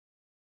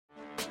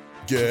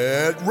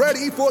Get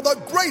ready for the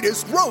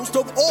greatest roast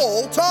of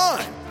all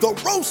time, the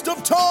Roast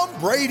of Tom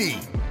Brady,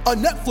 a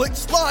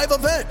Netflix live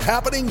event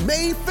happening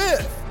May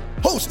 5th.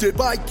 Hosted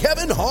by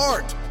Kevin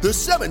Hart, the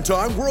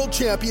 7-time world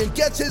champion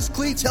gets his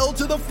cleats held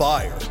to the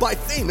fire by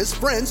famous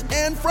friends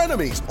and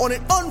frenemies on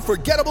an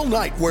unforgettable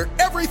night where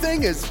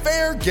everything is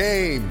fair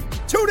game.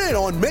 Tune in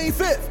on May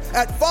 5th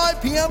at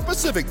 5 p.m.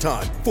 Pacific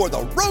time for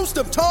the Roast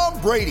of Tom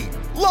Brady,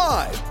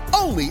 live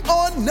only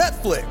on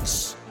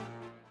Netflix.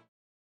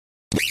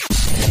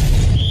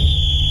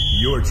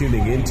 You're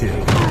tuning into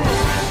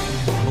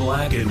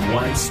Black and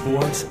White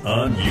Sports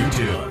on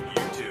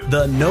YouTube.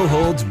 The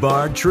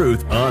no-holds-barred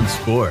truth on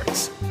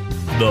sports.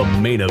 The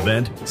main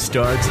event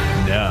starts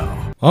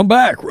now. I'm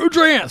back.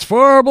 Rudrance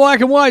for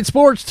Black and White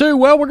Sports 2.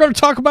 Well, we're going to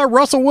talk about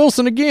Russell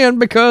Wilson again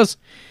because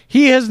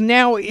he has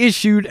now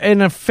issued an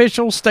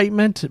official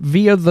statement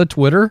via the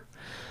Twitter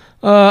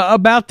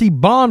about the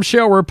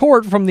bombshell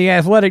report from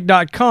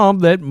theathletic.com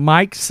that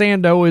Mike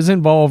Sando is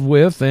involved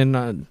with.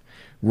 And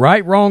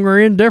right, wrong, or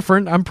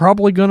indifferent, I'm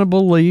probably going to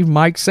believe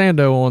Mike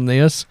Sando on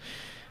this.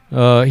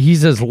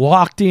 He's as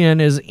locked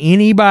in as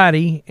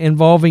anybody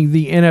involving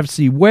the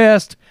NFC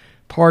West,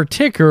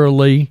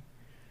 particularly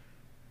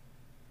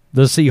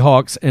the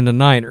Seahawks and the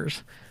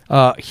Niners.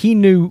 He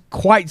knew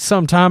quite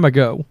some time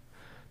ago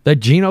that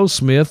Geno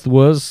Smith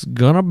was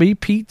going to be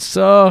Pete's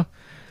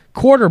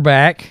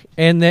quarterback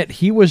and that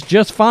he was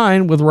just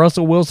fine with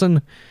Russell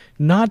Wilson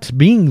not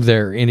being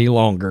there any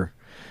longer.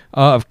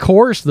 Of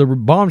course, the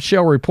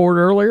bombshell report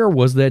earlier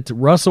was that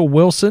Russell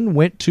Wilson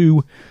went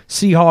to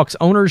Seahawks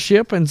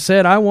ownership and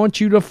said, I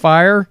want you to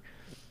fire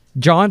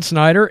John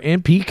Snyder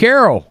and Pete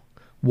Carroll.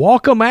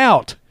 Walk them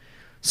out.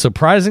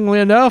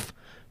 Surprisingly enough,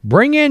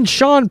 bring in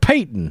Sean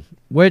Payton,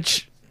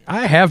 which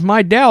I have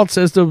my doubts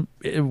as to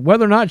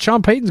whether or not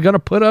Sean Payton's going to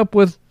put up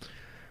with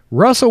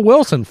Russell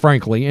Wilson,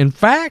 frankly. In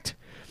fact,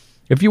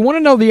 if you want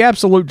to know the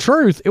absolute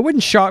truth, it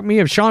wouldn't shock me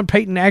if Sean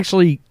Payton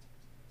actually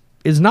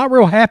is not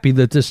real happy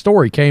that this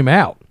story came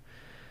out,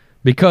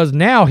 because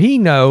now he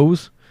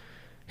knows,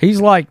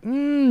 he's like,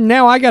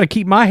 now I got to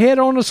keep my head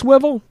on a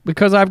swivel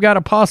because I've got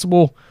a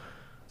possible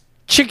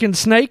chicken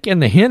snake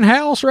in the hen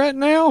house right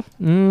now.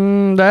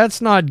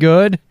 That's not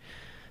good.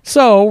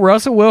 So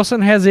Russell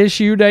Wilson has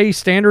issued a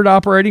standard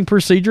operating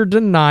procedure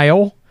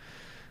denial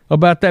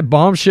about that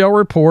bombshell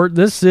report.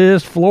 This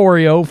is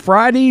Florio.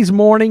 Friday's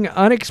morning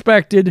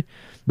unexpected,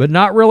 but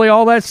not really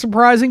all that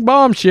surprising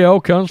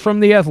bombshell comes from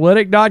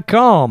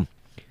theathletic.com,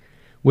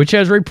 which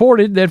has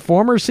reported that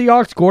former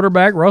Seahawks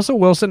quarterback Russell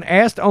Wilson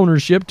asked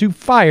ownership to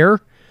fire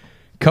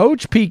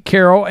Coach Pete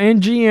Carroll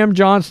and GM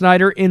John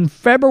Snyder in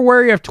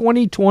February of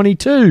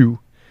 2022.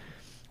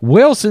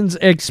 Wilson's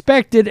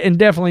expected and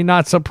definitely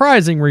not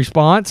surprising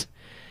response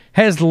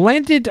has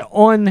landed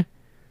on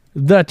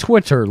the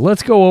Twitter.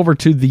 Let's go over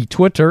to the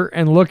Twitter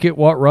and look at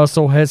what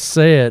Russell has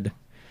said.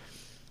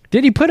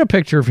 Did he put a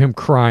picture of him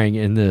crying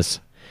in this?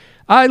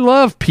 I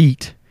love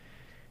Pete,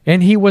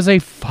 and he was a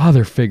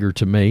father figure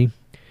to me.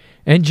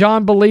 And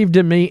John believed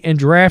in me and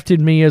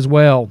drafted me as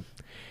well.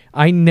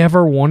 I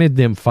never wanted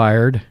them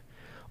fired.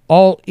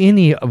 All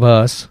any of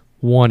us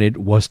wanted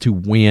was to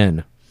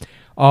win.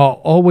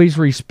 I'll always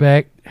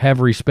have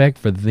respect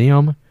for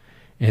them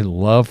and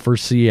love for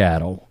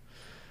Seattle.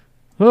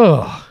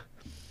 Ugh.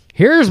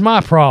 Here's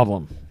my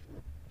problem.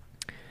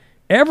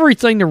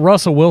 Everything that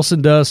Russell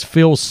Wilson does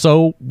feels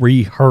so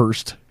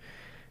rehearsed.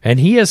 And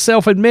he has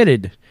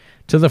self-admitted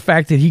to the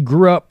fact that he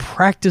grew up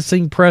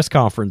practicing press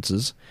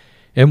conferences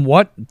and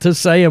what to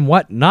say and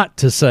what not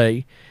to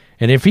say.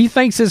 And if he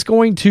thinks it's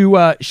going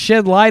to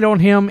shed light on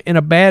him in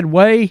a bad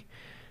way,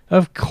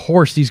 of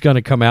course he's going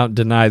to come out and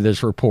deny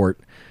this report.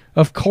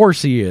 Of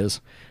course he is.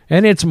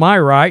 And it's my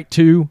right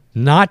to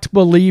not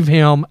believe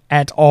him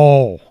at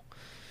all.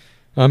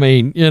 I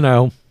mean,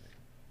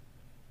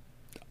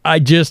 I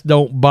just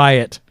don't buy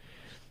it.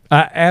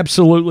 I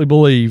absolutely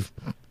believe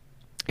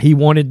he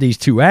wanted these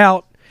two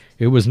out.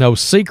 It was no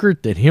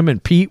secret that him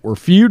and Pete were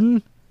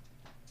feuding.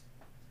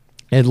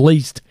 At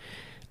least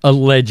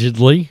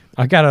allegedly.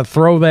 I got to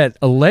throw that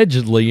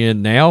allegedly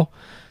in now,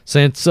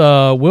 since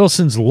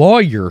Wilson's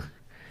lawyer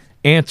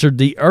answered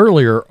the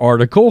earlier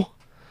article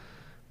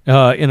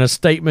in a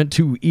statement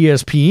to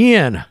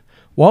ESPN.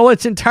 While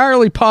it's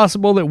entirely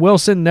possible that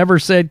Wilson never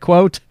said,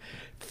 quote,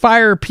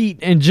 fire Pete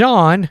and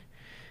John,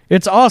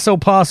 it's also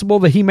possible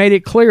that he made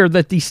it clear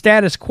that the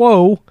status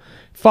quo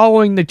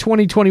following the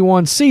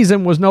 2021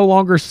 season was no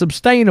longer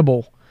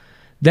sustainable.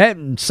 That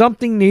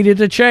something needed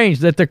to change,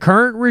 that the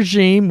current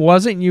regime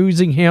wasn't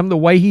using him the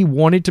way he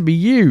wanted to be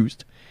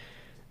used,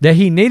 that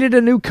he needed a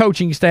new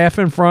coaching staff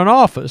and front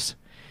office,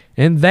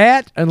 and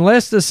that,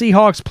 unless the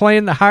Seahawks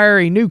plan to hire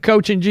a new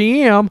coach and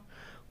GM,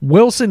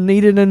 Wilson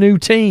needed a new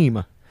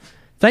team.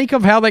 Think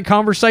of how that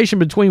conversation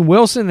between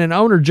Wilson and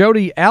owner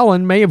Jody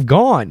Allen may have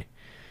gone.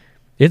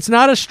 It's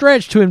not a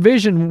stretch to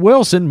envision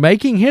Wilson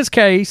making his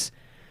case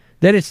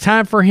that it's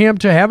time for him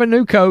to have a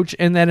new coach,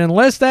 and that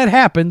unless that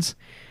happens,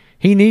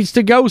 he needs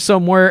to go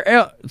somewhere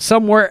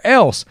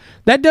else.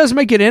 That does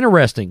make it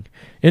interesting.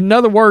 In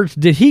other words,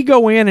 did he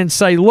go in and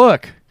say,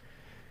 look,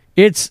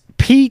 it's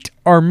Pete Pete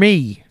or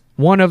me,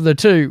 one of the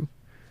two.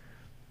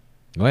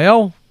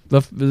 Well,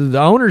 the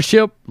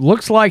ownership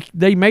looks like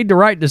they made the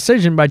right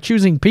decision by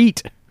choosing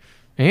Pete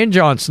and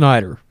John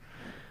Snyder.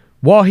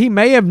 While he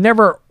may have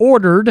never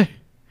ordered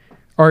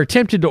or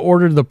attempted to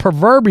order the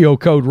proverbial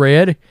code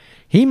red,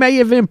 he may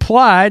have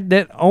implied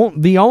that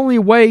the only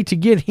way to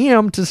get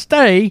him to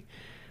stay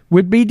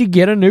would be to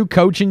get a new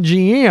coach and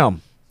GM.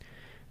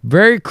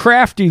 Very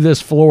crafty,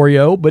 this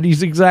Florio, but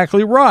he's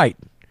exactly right.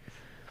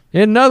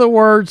 In other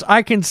words,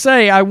 I can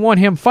say I want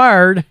him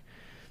fired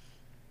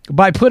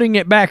by putting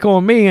it back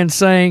on me and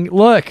saying,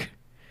 look,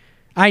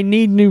 I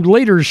need new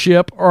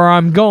leadership or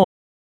I'm gone.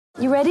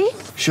 You ready?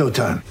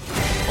 Showtime.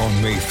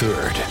 On May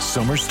 3rd,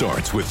 summer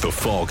starts with The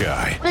Fall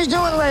Guy. Let's do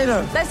it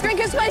later. Let's drink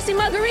a spicy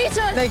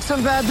margarita. Make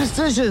some bad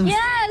decisions.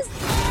 Yes.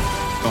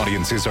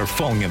 Audiences are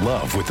falling in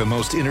love with the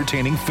most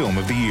entertaining film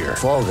of the year.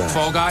 Fall Guy.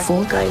 Fall Guy?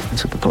 Fall guy.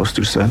 That's what the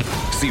poster said.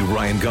 See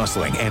Ryan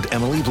Gosling and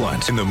Emily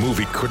Blunt in the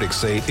movie critics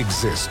say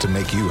exists to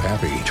make you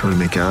happy. Trying to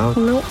make it out?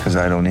 Nope. Because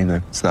I don't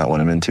either. It's not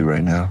what I'm into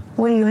right now.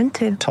 What are you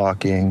into?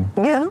 Talking.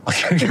 Yeah.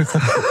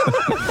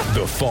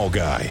 The Fall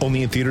Guy.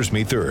 Only in theaters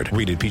May 3rd.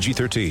 Rated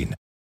PG-13.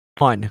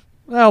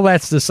 Well,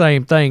 that's the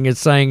same thing as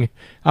saying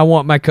I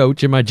want my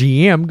coach and my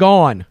GM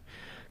gone.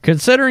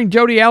 Considering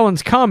Jody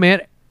Allen's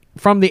comment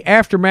from the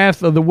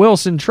aftermath of the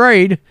Wilson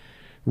trade,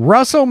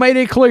 Russell made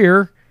it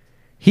clear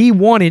he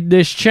wanted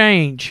this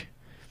change.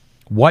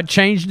 What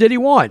change did he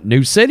want?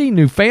 New city,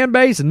 new fan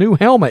base, a new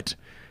helmet,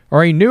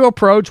 or a new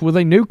approach with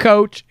a new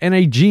coach and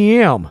a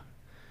GM?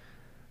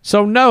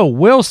 So no,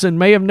 Wilson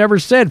may have never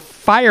said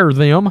fire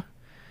them.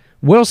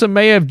 Wilson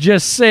may have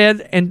just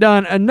said and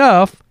done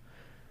enough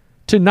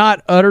to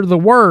not utter the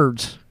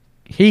words.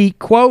 He,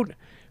 quote,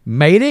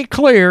 made it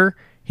clear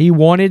he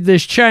wanted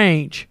this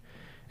change.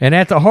 And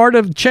at the heart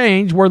of the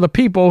change were the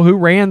people who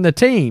ran the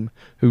team,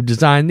 who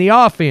designed the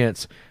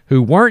offense,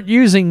 who weren't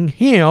using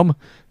him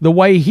the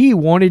way he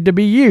wanted to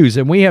be used.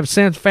 And we have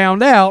since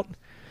found out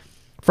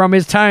from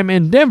his time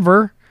in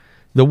Denver,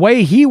 the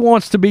way he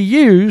wants to be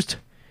used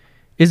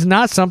is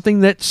not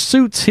something that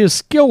suits his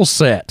skill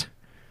set.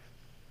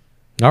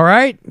 All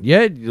right?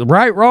 Yeah,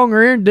 right, wrong,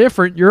 or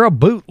indifferent, you're a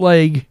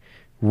bootleg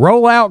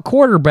rollout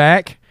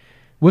quarterback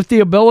with the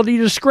ability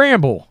to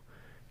scramble.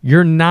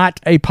 You're not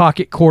a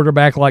pocket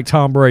quarterback like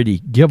Tom Brady.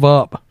 Give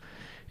up.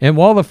 And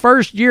while the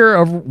first year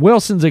of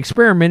Wilson's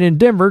experiment in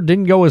Denver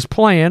didn't go as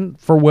planned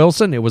for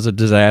Wilson, it was a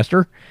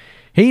disaster,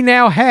 he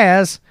now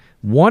has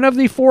one of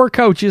the 4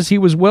 coaches he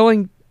was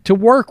willing to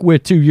work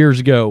with 2 years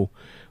ago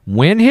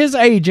when his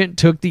agent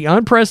took the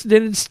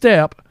unprecedented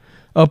step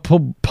of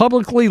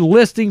publicly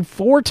listing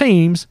 4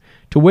 teams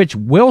to which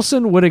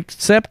Wilson would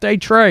accept a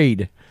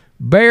trade.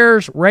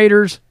 Bears,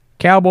 Raiders,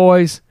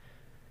 Cowboys,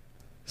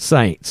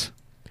 Saints.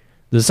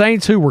 The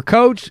Saints, who were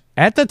coached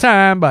at the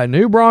time by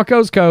new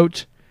Broncos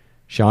coach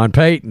Sean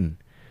Payton.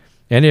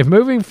 And if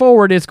moving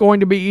forward it's going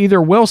to be either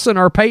Wilson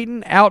or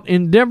Payton out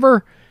in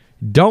Denver,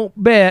 don't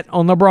bet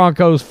on the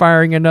Broncos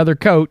firing another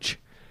coach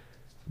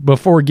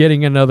before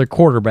getting another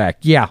quarterback.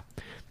 Yeah,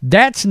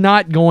 that's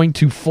not going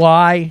to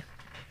fly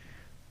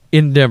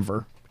in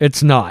Denver.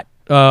 It's not.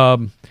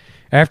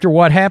 After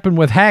what happened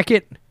with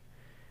Hackett,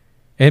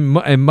 and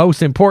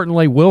most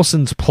importantly,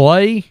 Wilson's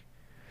play,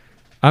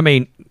 I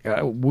mean,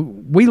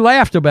 we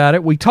laughed about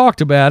it. We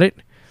talked about it.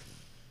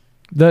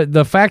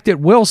 The fact that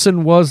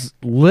Wilson was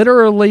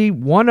literally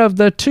one of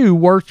the 2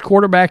 worst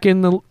quarterbacks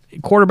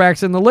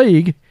in the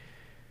league,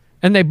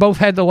 and they both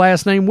had the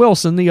last name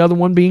Wilson, the other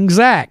one being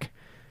Zach.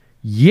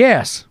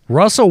 Yes,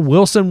 Russell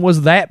Wilson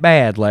was that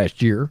bad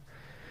last year.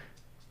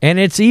 And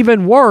it's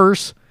even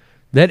worse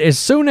that as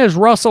soon as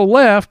Russell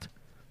left,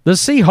 the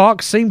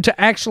Seahawks seemed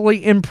to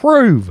actually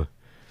improve.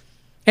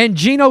 And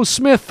Geno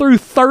Smith threw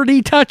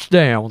 30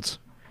 touchdowns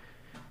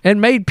and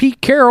made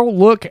Pete Carroll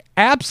look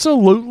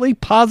absolutely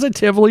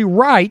positively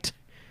right,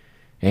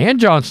 and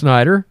John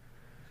Snyder,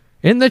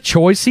 in the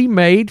choice he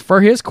made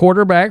for his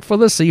quarterback for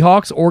the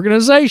Seahawks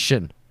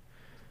organization.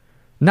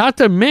 Not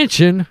to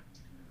mention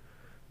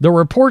the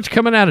reports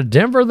coming out of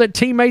Denver that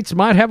teammates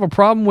might have a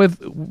problem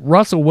with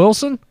Russell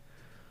Wilson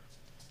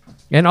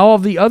and all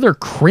of the other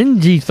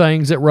cringy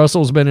things that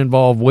Russell's been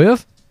involved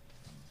with.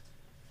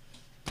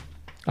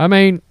 I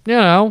mean, you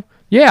know,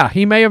 yeah,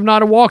 he may have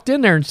not have walked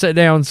in there and sat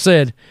down and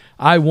said,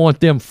 I want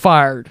them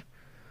fired.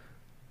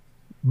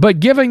 But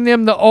giving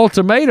them the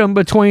ultimatum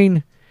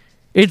between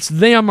it's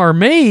them or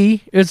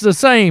me, it's the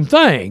same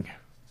thing.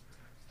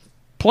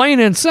 Plain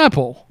and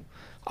simple.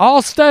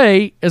 I'll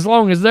stay as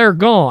long as they're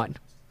gone.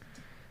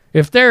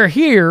 If they're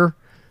here,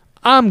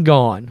 I'm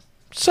gone.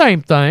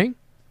 Same thing.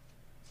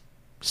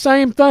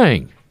 Same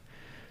thing.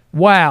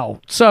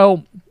 Wow.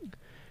 So,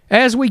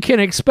 as we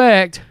can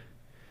expect,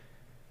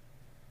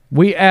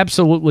 we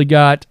absolutely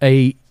got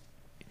a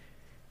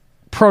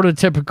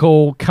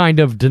prototypical kind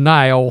of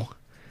denial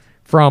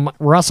from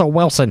Russell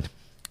Wilson.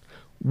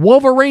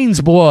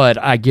 Wolverine's blood,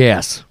 I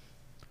guess.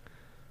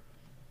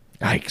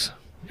 Yikes.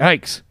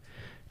 Yikes.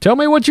 Tell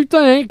me what you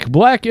think.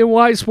 Black and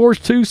White Sports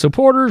 2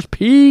 supporters,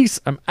 peace.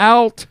 I'm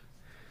out.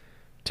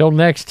 Till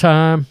next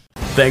time.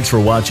 Thanks for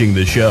watching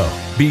the show.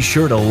 Be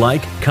sure to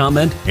like,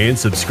 comment, and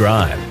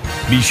subscribe.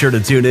 Be sure to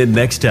tune in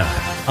next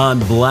time on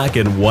Black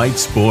and White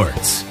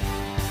Sports.